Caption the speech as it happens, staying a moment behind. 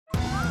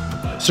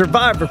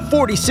Survivor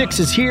 46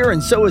 is here,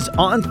 and so is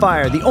On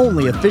Fire, the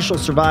only official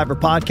Survivor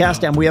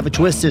podcast, and we have a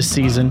twist this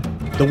season.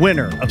 The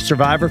winner of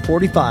Survivor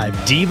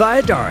 45, Dee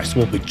Valladares,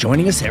 will be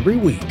joining us every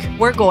week.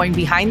 We're going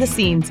behind the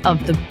scenes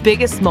of the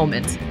biggest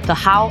moments, the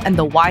how and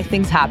the why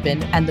things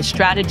happen, and the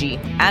strategy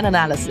and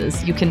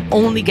analysis you can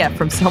only get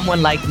from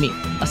someone like me,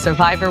 a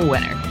Survivor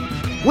winner.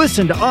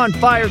 Listen to On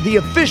Fire, the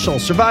official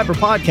Survivor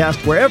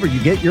podcast, wherever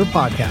you get your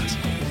podcasts.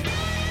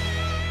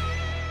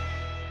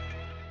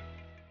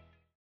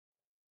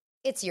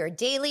 It's your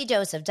daily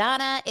dose of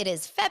Donna. It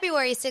is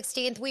February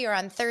 16th. We are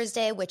on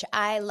Thursday, which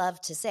I love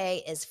to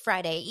say is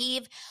Friday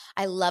Eve.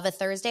 I love a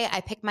Thursday.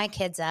 I pick my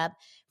kids up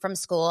from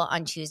school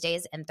on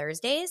Tuesdays and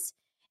Thursdays.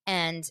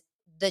 And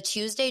the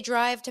Tuesday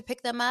drive to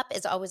pick them up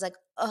is always like,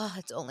 oh,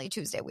 it's only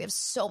Tuesday. We have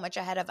so much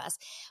ahead of us.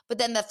 But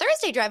then the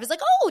Thursday drive is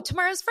like, oh,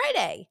 tomorrow's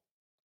Friday.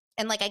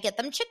 And like I get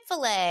them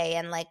Chick-fil-A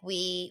and like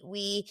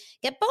we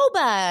get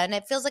boba and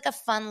it feels like a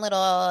fun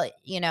little,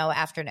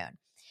 afternoon.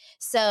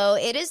 So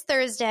it is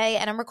Thursday,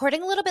 and I'm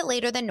recording a little bit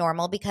later than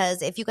normal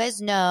because if you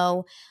guys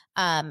know,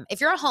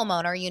 if you're a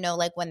homeowner,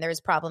 like when there's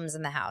problems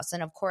in the house.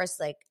 And of course,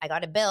 like I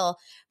got a bill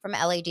from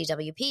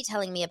LADWP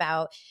telling me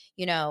about,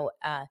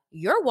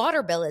 your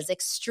water bill is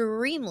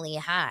extremely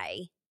high,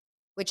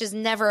 which is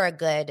never a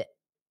good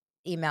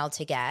email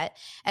to get,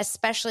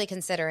 especially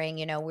considering,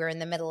 we're in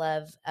the middle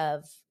of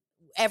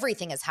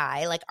everything is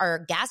high. Like our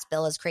gas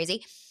bill is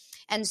crazy.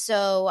 And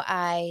so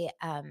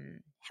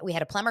we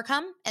had a plumber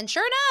come, and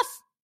sure enough,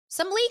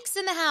 some leaks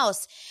in the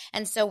house.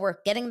 And so we're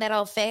getting that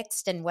all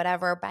fixed and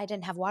whatever, but I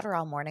didn't have water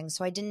all morning.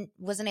 So I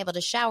wasn't able to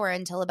shower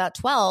until about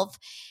 12.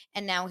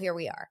 And now here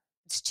we are.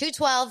 It's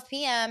 2:12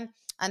 p.m.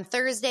 on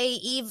Thursday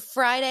Eve,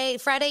 Friday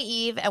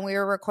Eve. And we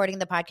were recording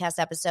the podcast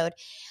episode.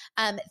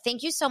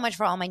 Thank you so much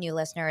for all my new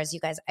listeners. You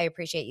guys, I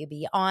appreciate you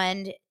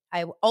beyond.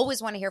 I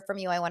always want to hear from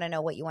you. I want to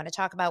know what you want to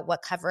talk about,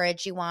 what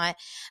coverage you want,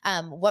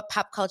 what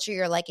pop culture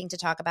you're liking to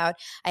talk about.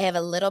 I have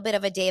a little bit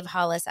of a Dave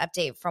Hollis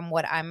update from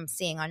what I'm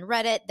seeing on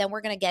Reddit. Then we're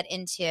going to get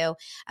into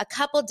a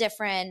couple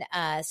different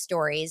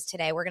stories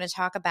today. We're going to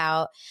talk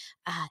about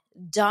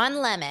Don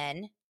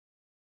Lemon,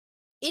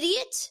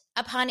 idiot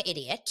upon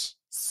idiot.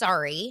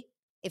 Sorry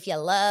if you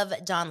love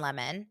Don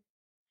Lemon.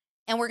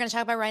 And we're going to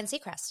talk about Ryan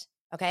Seacrest.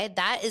 Okay,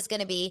 that is going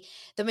to be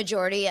the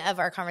majority of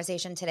our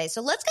conversation today. So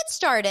let's get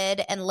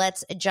started and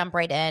let's jump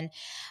right in.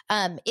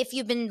 If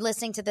you've been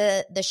listening to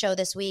the show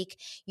this week,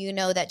 you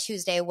know that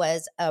Tuesday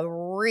was a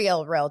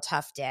real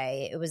tough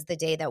day. It was the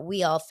day that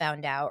we all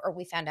found out, or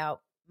we found out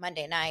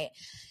Monday night,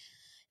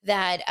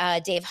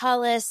 that Dave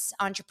Hollis,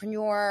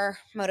 entrepreneur,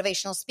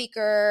 motivational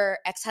speaker,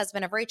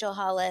 ex-husband of Rachel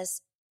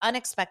Hollis,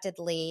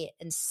 unexpectedly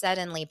and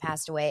suddenly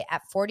passed away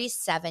at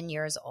 47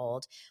 years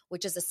old,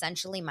 which is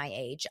essentially my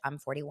age. I'm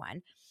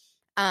 41.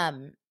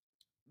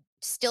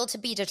 Still to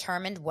be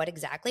determined what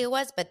exactly it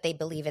was, but they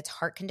believe it's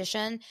heart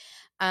condition.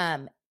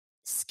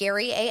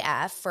 Scary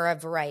AF for a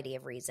variety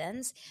of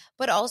reasons,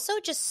 but also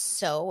just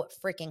so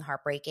freaking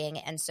heartbreaking.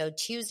 And so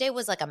Tuesday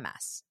was like a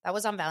mess. That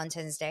was on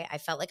Valentine's Day. I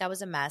felt like I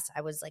was a mess.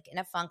 I was like in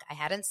a funk. I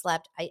hadn't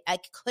slept. I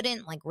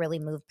couldn't like really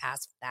move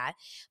past that,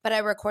 but I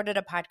recorded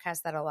a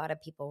podcast that a lot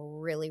of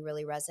people really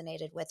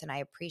resonated with. And I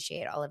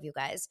appreciate all of you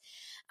guys.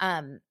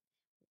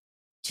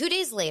 2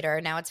 days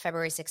later, now it's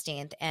February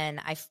 16th,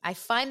 and I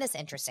find this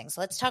interesting.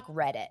 So let's talk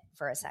Reddit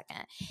for a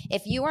second.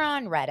 If you are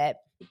on Reddit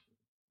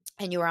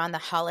and you are on the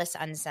Hollis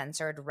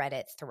Uncensored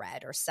Reddit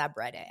thread or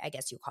subreddit, I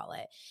guess you call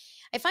it,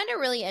 I find it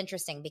really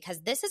interesting because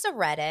this is a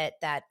Reddit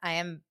that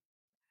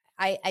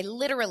I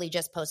literally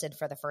just posted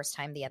for the first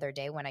time the other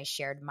day when I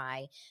shared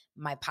my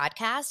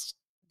podcast,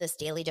 this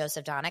Daily Dose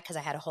of Donna, because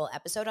I had a whole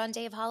episode on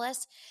Dave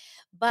Hollis.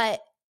 But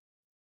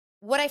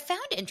what I found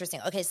interesting,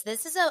 okay, so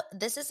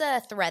this is a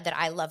thread that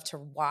I love to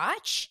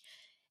watch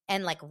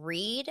and like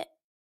read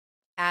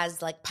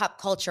as like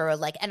pop culture or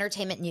like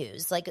entertainment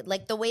news, like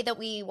the way that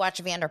we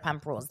watch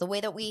Vanderpump Rules, the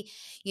way that we,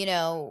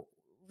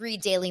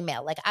 read Daily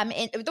Mail, like I'm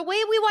in the way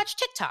we watch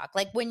TikTok,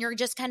 like when you're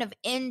just kind of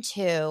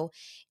into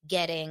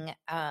getting,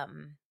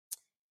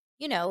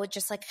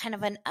 just like kind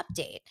of an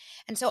update.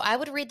 And so I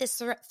would read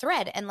this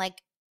thread and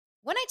like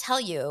when I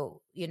tell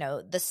you,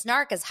 the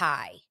snark is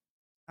high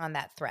on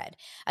that thread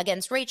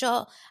against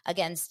Rachel,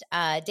 against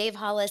Dave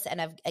Hollis,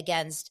 and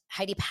against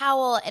Heidi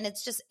Powell. And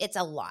it's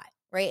a lot,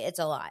 right? It's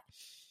a lot.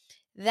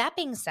 That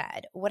being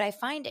said, what I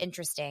find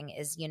interesting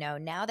is,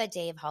 now that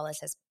Dave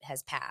Hollis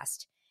has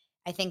passed,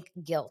 I think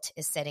guilt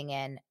is setting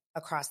in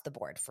across the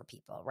board for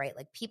people, right?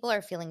 Like people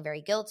are feeling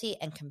very guilty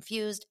and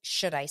confused.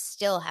 Should I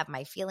still have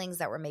my feelings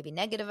that were maybe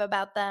negative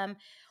about them?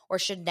 Or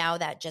should now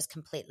that just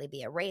completely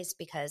be erased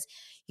because,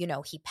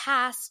 he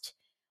passed?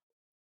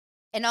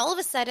 And all of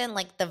a sudden,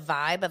 like the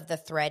vibe of the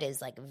thread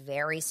is like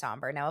very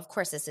somber. Now, of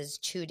course, this is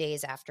 2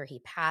 days after he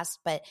passed,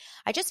 but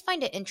I just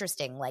find it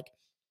interesting. Like,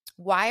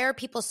 why are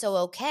people so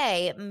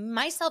okay,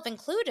 myself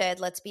included,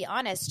 let's be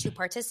honest, to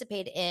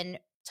participate in,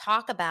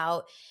 talk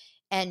about,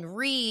 and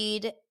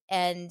read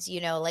and,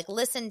 like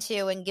listen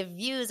to and give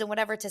views and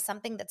whatever to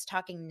something that's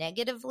talking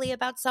negatively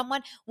about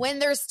someone when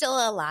they're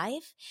still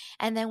alive?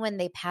 And then when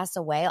they pass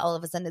away, all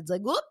of a sudden it's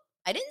like, whoop,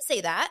 I didn't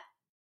say that.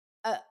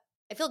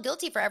 I feel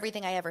guilty for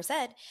everything I ever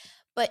said.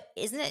 But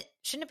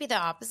shouldn't it be the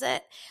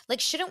opposite? Like,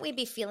 shouldn't we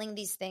be feeling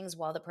these things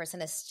while the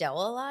person is still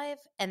alive?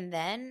 And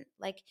then,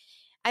 like,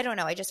 I don't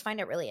know. I just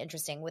find it really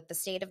interesting with the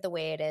state of the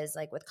way it is,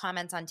 like with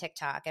comments on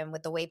TikTok and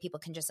with the way people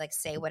can just like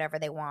say whatever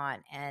they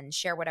want and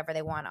share whatever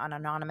they want on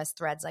anonymous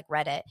threads like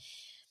Reddit.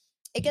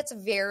 It gets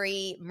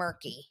very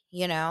murky,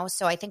 you know?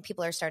 So I think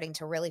people are starting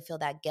to really feel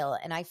that guilt.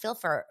 And I feel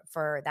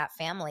for that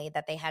family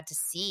that they had to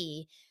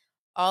see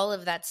all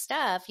of that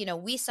stuff. You know,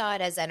 we saw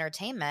it as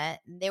entertainment.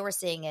 They were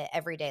seeing it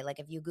every day. Like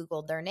if you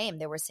Googled their name,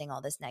 they were seeing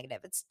all this negative.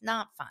 It's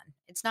not fun.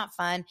 It's not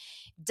fun.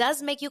 It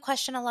does make you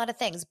question a lot of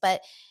things.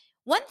 But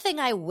one thing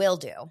I will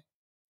do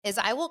is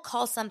I will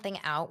call something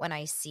out when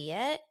I see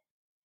it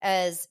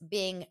as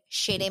being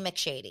Shady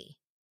McShady.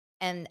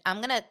 And I'm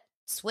going to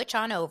switch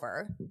on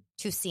over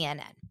to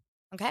CNN.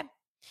 Okay?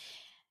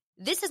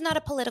 This is not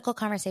a political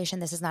conversation.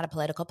 This is not a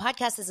political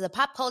podcast. This is a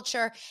pop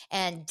culture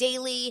and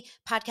daily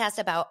podcast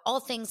about all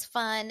things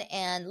fun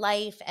and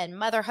life and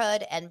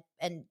motherhood and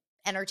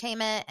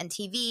entertainment and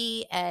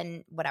TV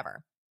and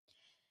whatever.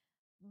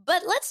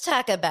 But let's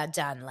talk about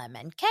Don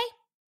Lemon,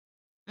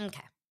 okay?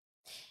 Okay.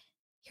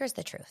 Here's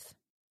the truth.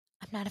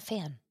 I'm not a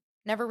fan.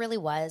 Never really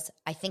was.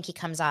 I think he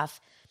comes off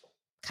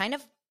kind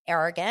of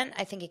arrogant.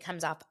 I think he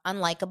comes off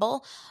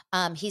unlikable.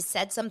 He's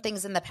said some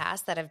things in the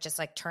past that have just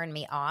like turned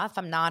me off.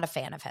 I'm not a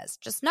fan of his.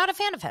 Just not a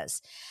fan of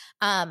his.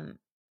 I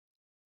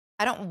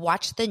don't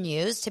watch the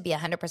news, to be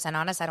 100%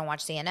 honest. I don't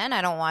watch CNN.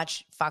 I don't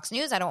watch Fox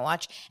News. I don't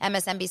watch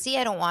MSNBC.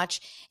 I don't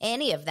watch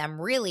any of them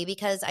really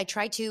because I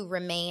try to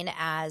remain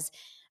as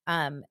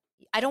I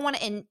don't want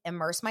to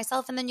immerse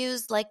myself in the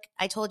news like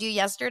I told you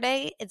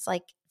yesterday. It's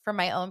like for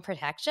my own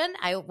protection.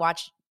 I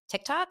watch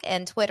TikTok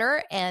and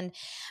Twitter and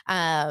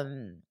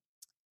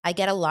I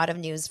get a lot of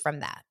news from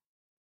that.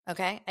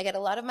 Okay? I get a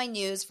lot of my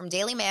news from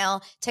Daily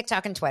Mail,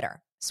 TikTok, and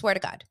Twitter. Swear to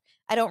God.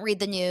 I don't read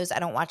the news. I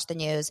don't watch the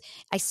news.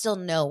 I still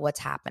know what's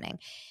happening.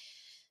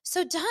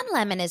 So Don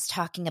Lemon is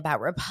talking about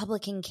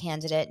Republican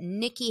candidate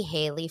Nikki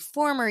Haley,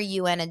 former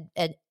UN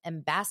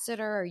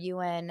ambassador or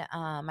UN,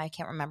 I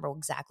can't remember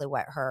exactly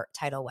what her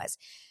title was.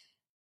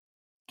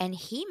 And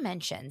he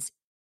mentions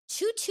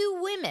to two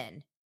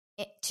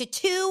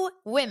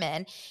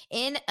women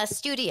in a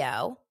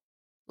studio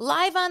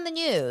live on the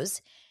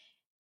news,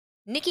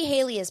 Nikki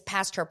Haley is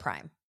past her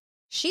prime.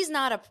 She's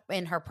not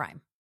in her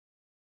prime.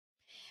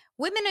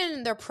 Women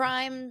in their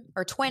prime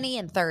are 20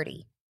 and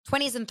 30.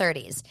 20s and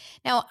 30s.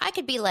 Now, I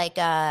could be like,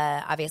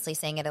 obviously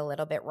saying it a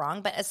little bit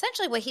wrong, but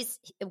essentially what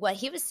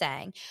he was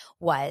saying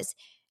was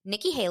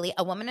Nikki Haley,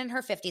 a woman in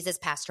her 50s, is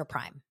past her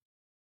prime.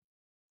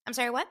 I'm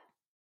sorry, what?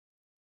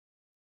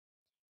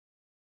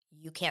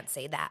 You can't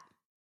say that.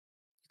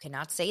 You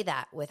cannot say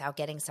that without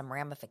getting some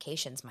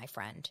ramifications, my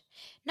friend.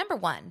 Number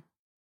one,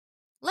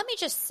 let me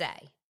just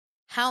say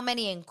how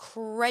many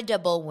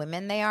incredible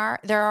women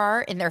there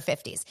are in their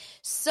 50s.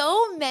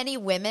 So many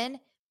women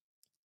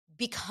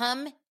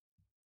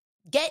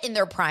get in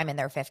their prime in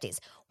their 50s.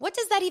 What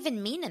does that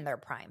even mean in their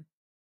prime?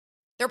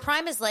 Their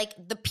prime is like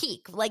the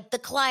peak, like the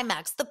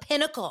climax, the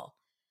pinnacle.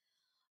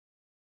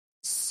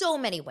 So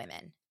many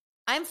women.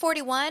 I'm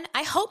 41.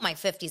 I hope my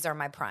 50s are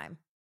my prime.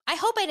 I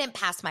hope I didn't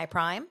pass my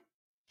prime.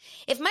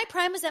 If my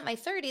prime was at my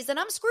 30s, then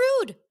I'm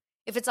screwed.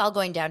 If it's all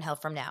going downhill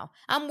from now,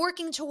 I'm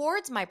working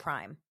towards my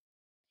prime.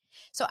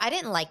 So I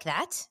didn't like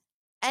that.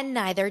 And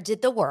neither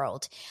did the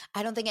world.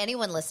 I don't think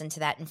anyone listened to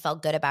that and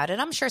felt good about it.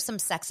 I'm sure some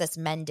sexist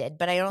men did,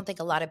 but I don't think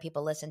a lot of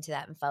people listened to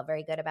that and felt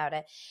very good about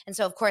it. And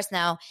so, of course,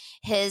 now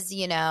his,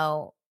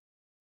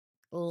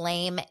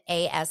 lame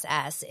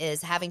ASS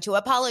is having to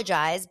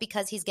apologize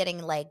because he's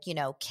getting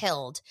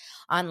killed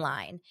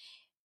online.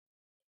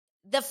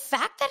 The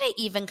fact that it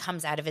even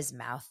comes out of his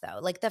mouth, though,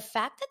 like the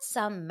fact that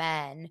some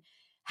men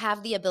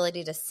have the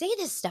ability to say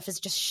this stuff is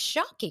just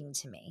shocking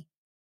to me.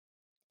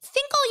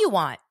 Think all you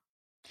want.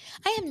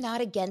 I am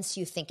not against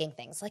you thinking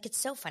things. Like, it's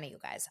so funny, you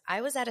guys.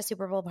 I was at a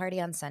Super Bowl party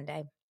on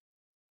Sunday,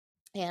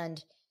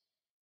 and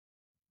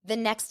the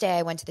next day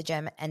I went to the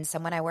gym, and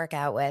someone I work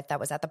out with that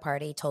was at the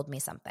party told me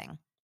something.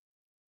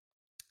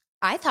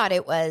 I thought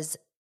it was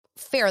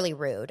fairly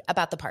rude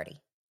about the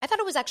party. I thought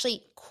it was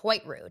actually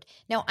quite rude.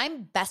 Now,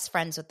 I'm best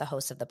friends with the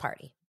host of the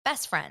party.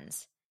 Best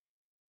friends.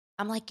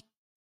 I'm like,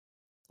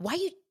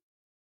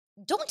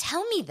 don't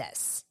tell me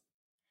this.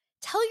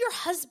 Tell your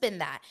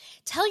husband that.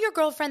 Tell your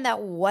girlfriend that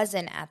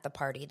wasn't at the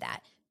party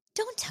that.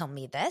 Don't tell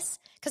me this,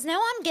 because now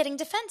I'm getting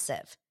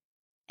defensive.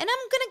 And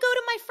I'm going to go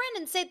to my friend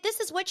and say,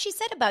 this is what she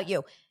said about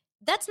you.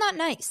 That's not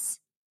nice.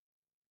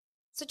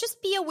 So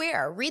just be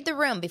aware. Read the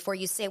room before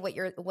you say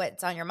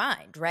what's on your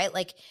mind, right?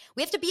 Like,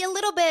 we have to be a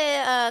little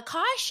bit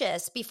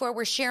cautious before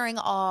we're sharing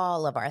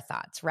all of our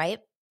thoughts, right?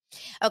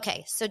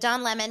 Okay, so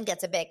Don Lemon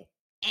gets a big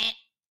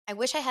I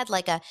wish I had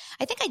I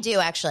think I do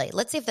actually.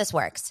 Let's see if this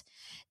works.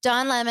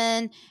 Don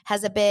Lemon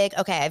has a big,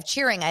 okay, I have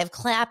cheering, I have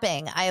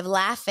clapping, I have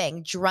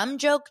laughing, drum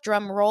joke,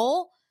 drum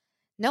roll.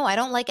 No, I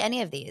don't like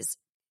any of these.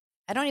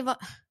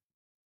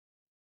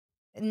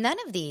 None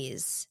of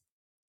these.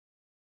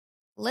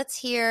 Let's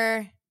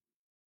hear.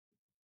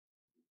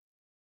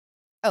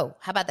 Oh,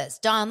 how about this?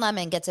 Don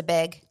Lemon gets a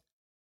big.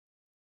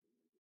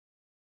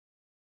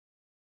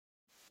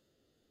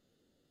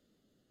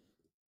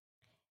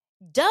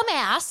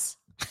 Dumbass.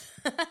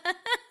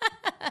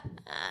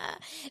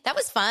 That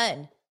was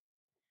fun.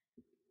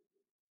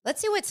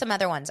 Let's see what some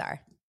other ones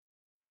are.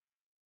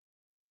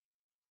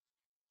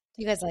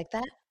 You guys like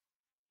that?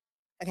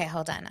 Okay,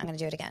 hold on. I'm going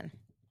to do it again.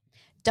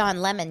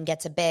 Don Lemon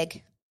gets a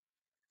big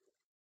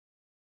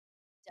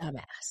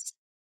dumbass.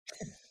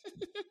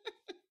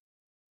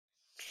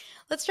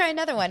 Let's try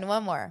another one.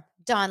 One more.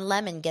 Don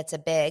Lemon gets a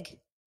big.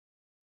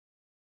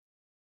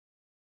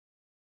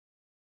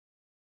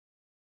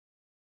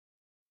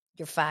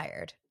 You're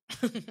fired.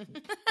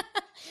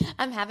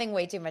 I'm having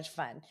way too much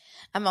fun.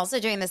 I'm also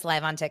doing this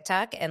live on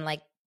TikTok and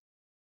like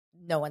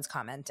no one's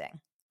commenting.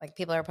 Like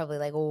people are probably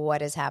like,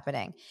 what is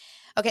happening?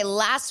 Okay,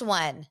 last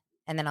one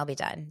and then I'll be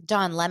done.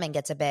 Don Lemon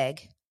gets a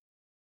big.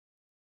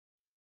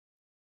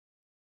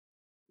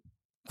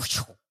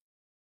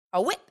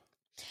 A whip.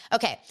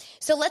 Okay,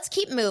 so let's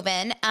keep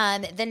moving.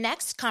 The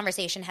next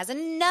conversation has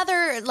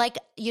another, like,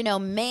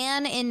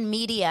 man in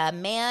media,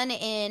 man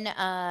in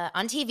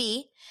on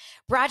TV,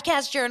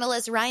 broadcast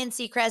journalist Ryan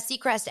Seacrest.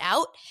 Seacrest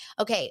out.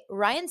 Okay,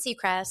 Ryan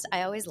Seacrest.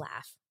 I always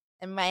laugh,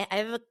 and I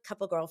have a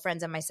couple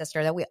girlfriends and my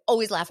sister that we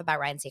always laugh about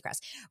Ryan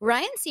Seacrest.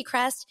 Ryan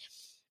Seacrest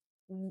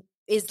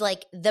is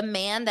like the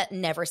man that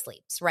never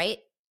sleeps, right?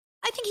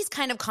 I think he's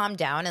kind of calmed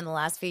down in the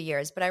last few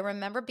years, but I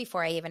remember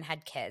before I even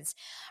had kids,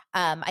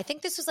 I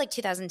think this was like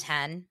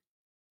 2010,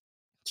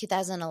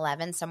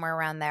 2011, somewhere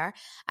around there.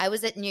 I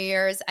was at New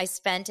Year's. I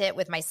spent it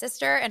with my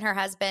sister and her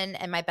husband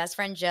and my best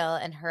friend Jill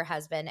and her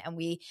husband, and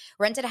we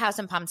rented a house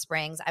in Palm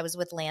Springs. I was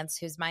with Lance,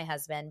 who's my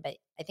husband, but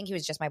I think he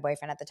was just my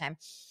boyfriend at the time.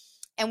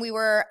 And we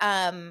were,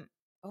 oh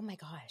my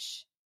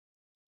gosh,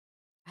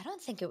 I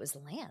don't think it was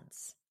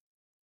Lance.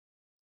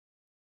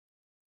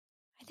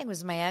 I think it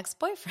was my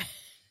ex-boyfriend.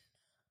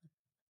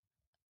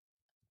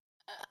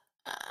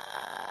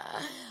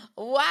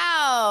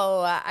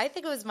 Wow. I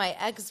think it was my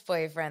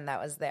ex-boyfriend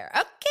that was there.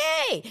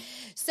 Okay.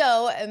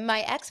 So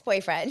my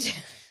ex-boyfriend,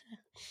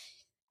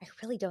 I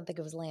really don't think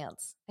it was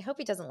Lance. I hope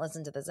he doesn't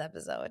listen to this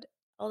episode.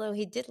 Although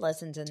he did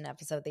listen to an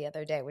episode the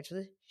other day, which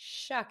was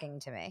shocking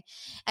to me.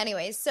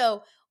 Anyway,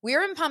 so we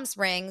were in Palm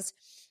Springs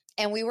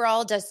and we were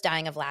all just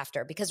dying of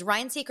laughter because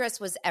Ryan Seacrest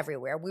was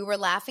everywhere. We were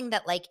laughing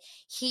that like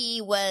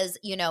he was,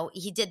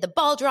 he did the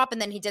ball drop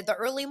and then he did the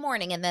early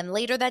morning. And then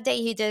later that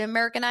day he did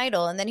American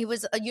Idol. And then he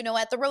was,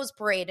 at the Rose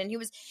Parade. And he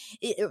was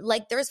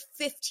like, there's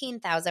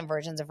 15,000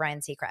 versions of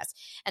Ryan Seacrest.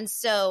 And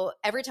so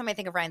every time I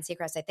think of Ryan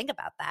Seacrest, I think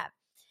about that.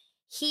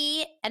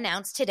 He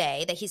announced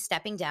today that he's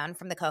stepping down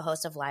from the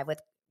co-host of Live with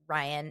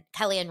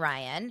Kelly and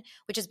Ryan,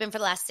 which has been for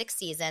the last 6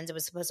 seasons. It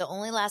was supposed to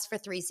only last for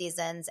 3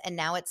 seasons, and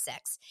now it's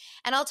 6.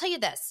 And I'll tell you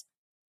this.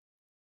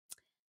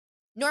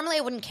 Normally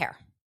I wouldn't care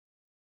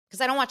because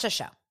I don't watch the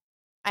show.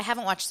 I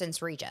haven't watched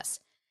since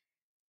Regis.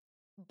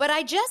 But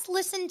I just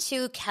listened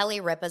to Kelly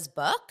Ripa's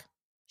book.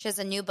 She has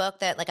a new book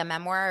that like a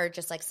memoir or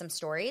just like some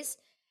stories.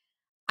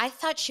 I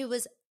thought she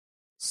was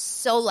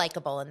so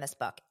likable in this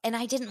book, and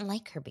I didn't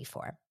like her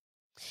before.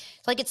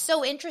 Like, it's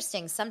so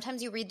interesting.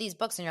 Sometimes you read these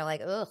books and you're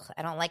like, ugh,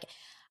 I don't like it.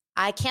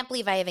 I can't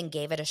believe I even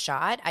gave it a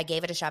shot. I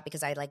gave it a shot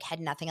because I like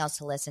had nothing else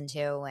to listen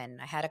to and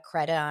I had a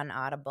credit on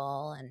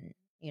Audible and,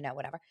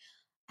 whatever.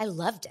 I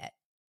loved it.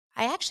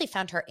 I actually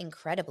found her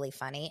incredibly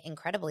funny,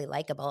 incredibly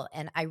likable,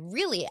 and I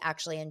really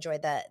actually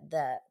enjoyed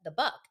the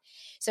book.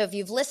 So if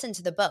you've listened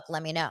to the book,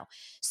 let me know.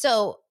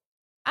 So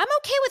I'm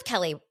okay with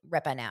Kelly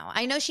Ripa now.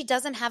 I know she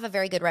doesn't have a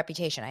very good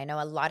reputation. I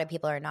know a lot of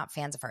people are not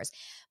fans of hers.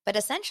 But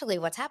essentially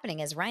what's happening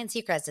is Ryan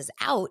Seacrest is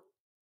out.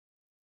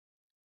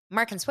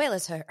 Mark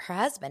Consuelos, her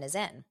husband, is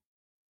in,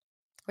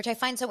 which I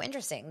find so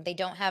interesting. They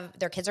don't have –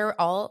 their kids are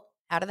all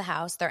out of the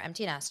house. They're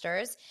empty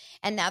nesters.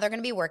 And now they're going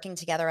to be working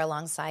together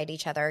alongside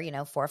each other,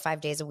 4 or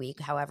 5 days a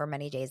week, however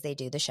many days they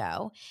do the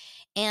show.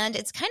 And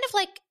it's kind of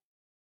like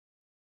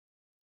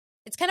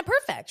 – it's kind of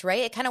perfect,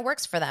 right? It kind of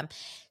works for them.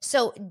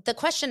 So the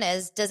question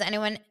is, does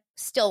anyone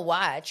still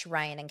watch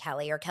Ryan and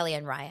Kelly or Kelly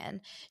and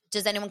Ryan?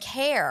 Does anyone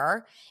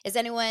care? Is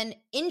anyone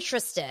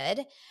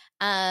interested?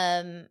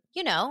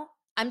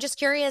 I'm just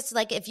curious,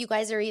 like, if you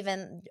guys are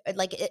even,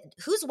 like,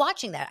 who's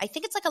watching that? I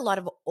think it's, like, a lot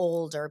of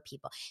older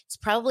people. It's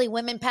probably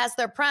women past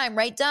their prime,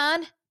 right,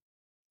 Don?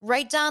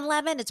 Right, Don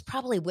Lemon? It's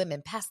probably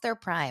women past their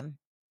prime.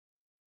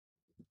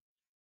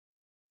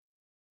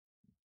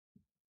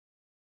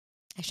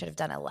 I should have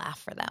done a laugh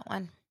for that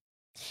one.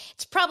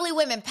 It's probably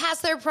women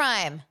past their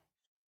prime.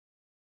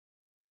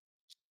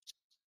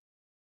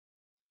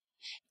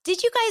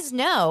 Did you guys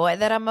know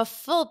that I'm a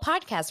full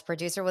podcast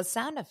producer with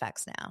sound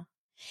effects now?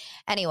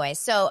 Anyway,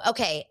 so,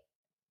 okay.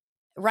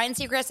 Ryan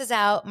Seacrest is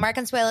out. Mark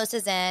Consuelos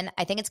is in.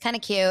 I think it's kind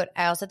of cute.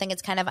 I also think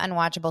it's kind of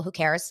unwatchable. Who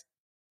cares?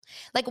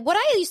 Like, what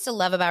I used to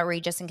love about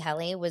Regis and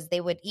Kelly was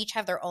they would each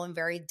have their own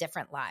very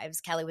different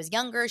lives. Kelly was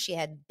younger. She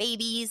had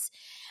babies.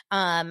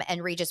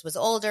 And Regis was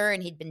older,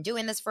 and he'd been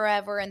doing this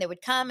forever. And they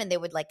would come and they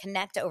would, like,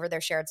 connect over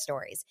their shared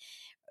stories.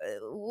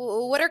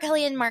 What are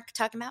Kelly and Mark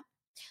talking about?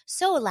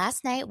 So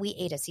last night we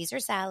ate a Caesar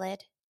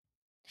salad.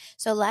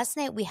 So last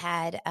night we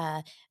had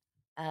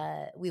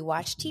we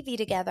watched TV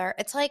together.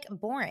 It's like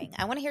boring.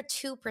 I want to hear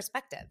 2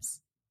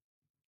 perspectives.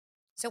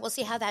 So we'll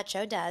see how that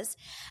show does.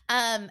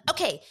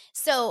 Okay,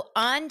 so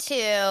on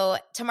to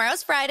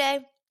tomorrow's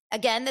Friday.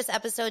 Again, this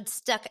episode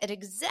stuck at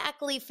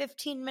exactly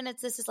 15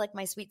 minutes. This is like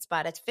my sweet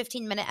spot. It's a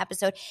 15-minute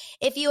episode.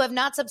 If you have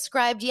not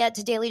subscribed yet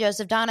to Daily Dose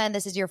of Dana, and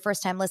this is your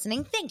first time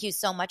listening, thank you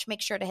so much.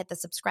 Make sure to hit the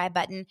subscribe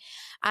button.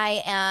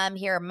 I am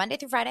here Monday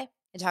through Friday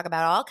to talk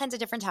about all kinds of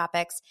different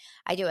topics.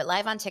 I do it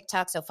live on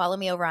TikTok, so follow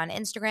me over on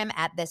Instagram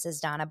at This Is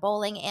Dana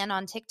Bowling and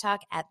on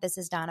TikTok at This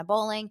Is Dana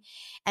Bowling.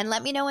 And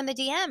let me know in the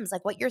DMs,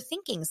 like what you're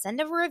thinking. Send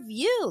a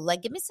review.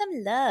 Like, give me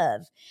some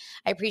love.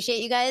 I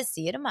appreciate you guys.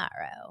 See you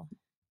tomorrow.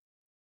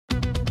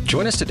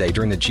 Join us today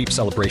during the Jeep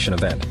Celebration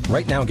event.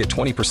 Right now, get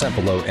 20%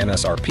 below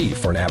MSRP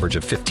for an average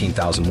of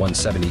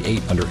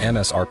 $15,178 under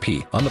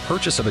MSRP on the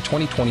purchase of a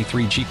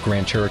 2023 Jeep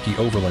Grand Cherokee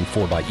Overland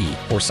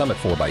 4xE or Summit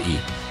 4xE.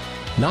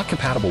 Not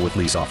compatible with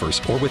lease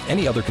offers or with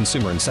any other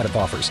consumer incentive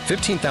offers.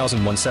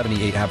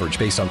 $15,178 average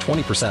based on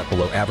 20%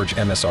 below average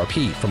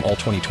MSRP from all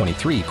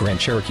 2023 Grand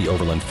Cherokee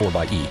Overland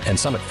 4xE and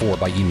Summit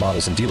 4xE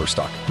models in dealer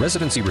stock.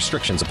 Residency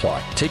restrictions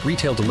apply. Take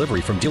retail delivery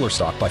from dealer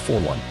stock by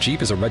 4/1.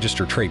 Jeep is a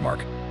registered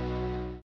trademark.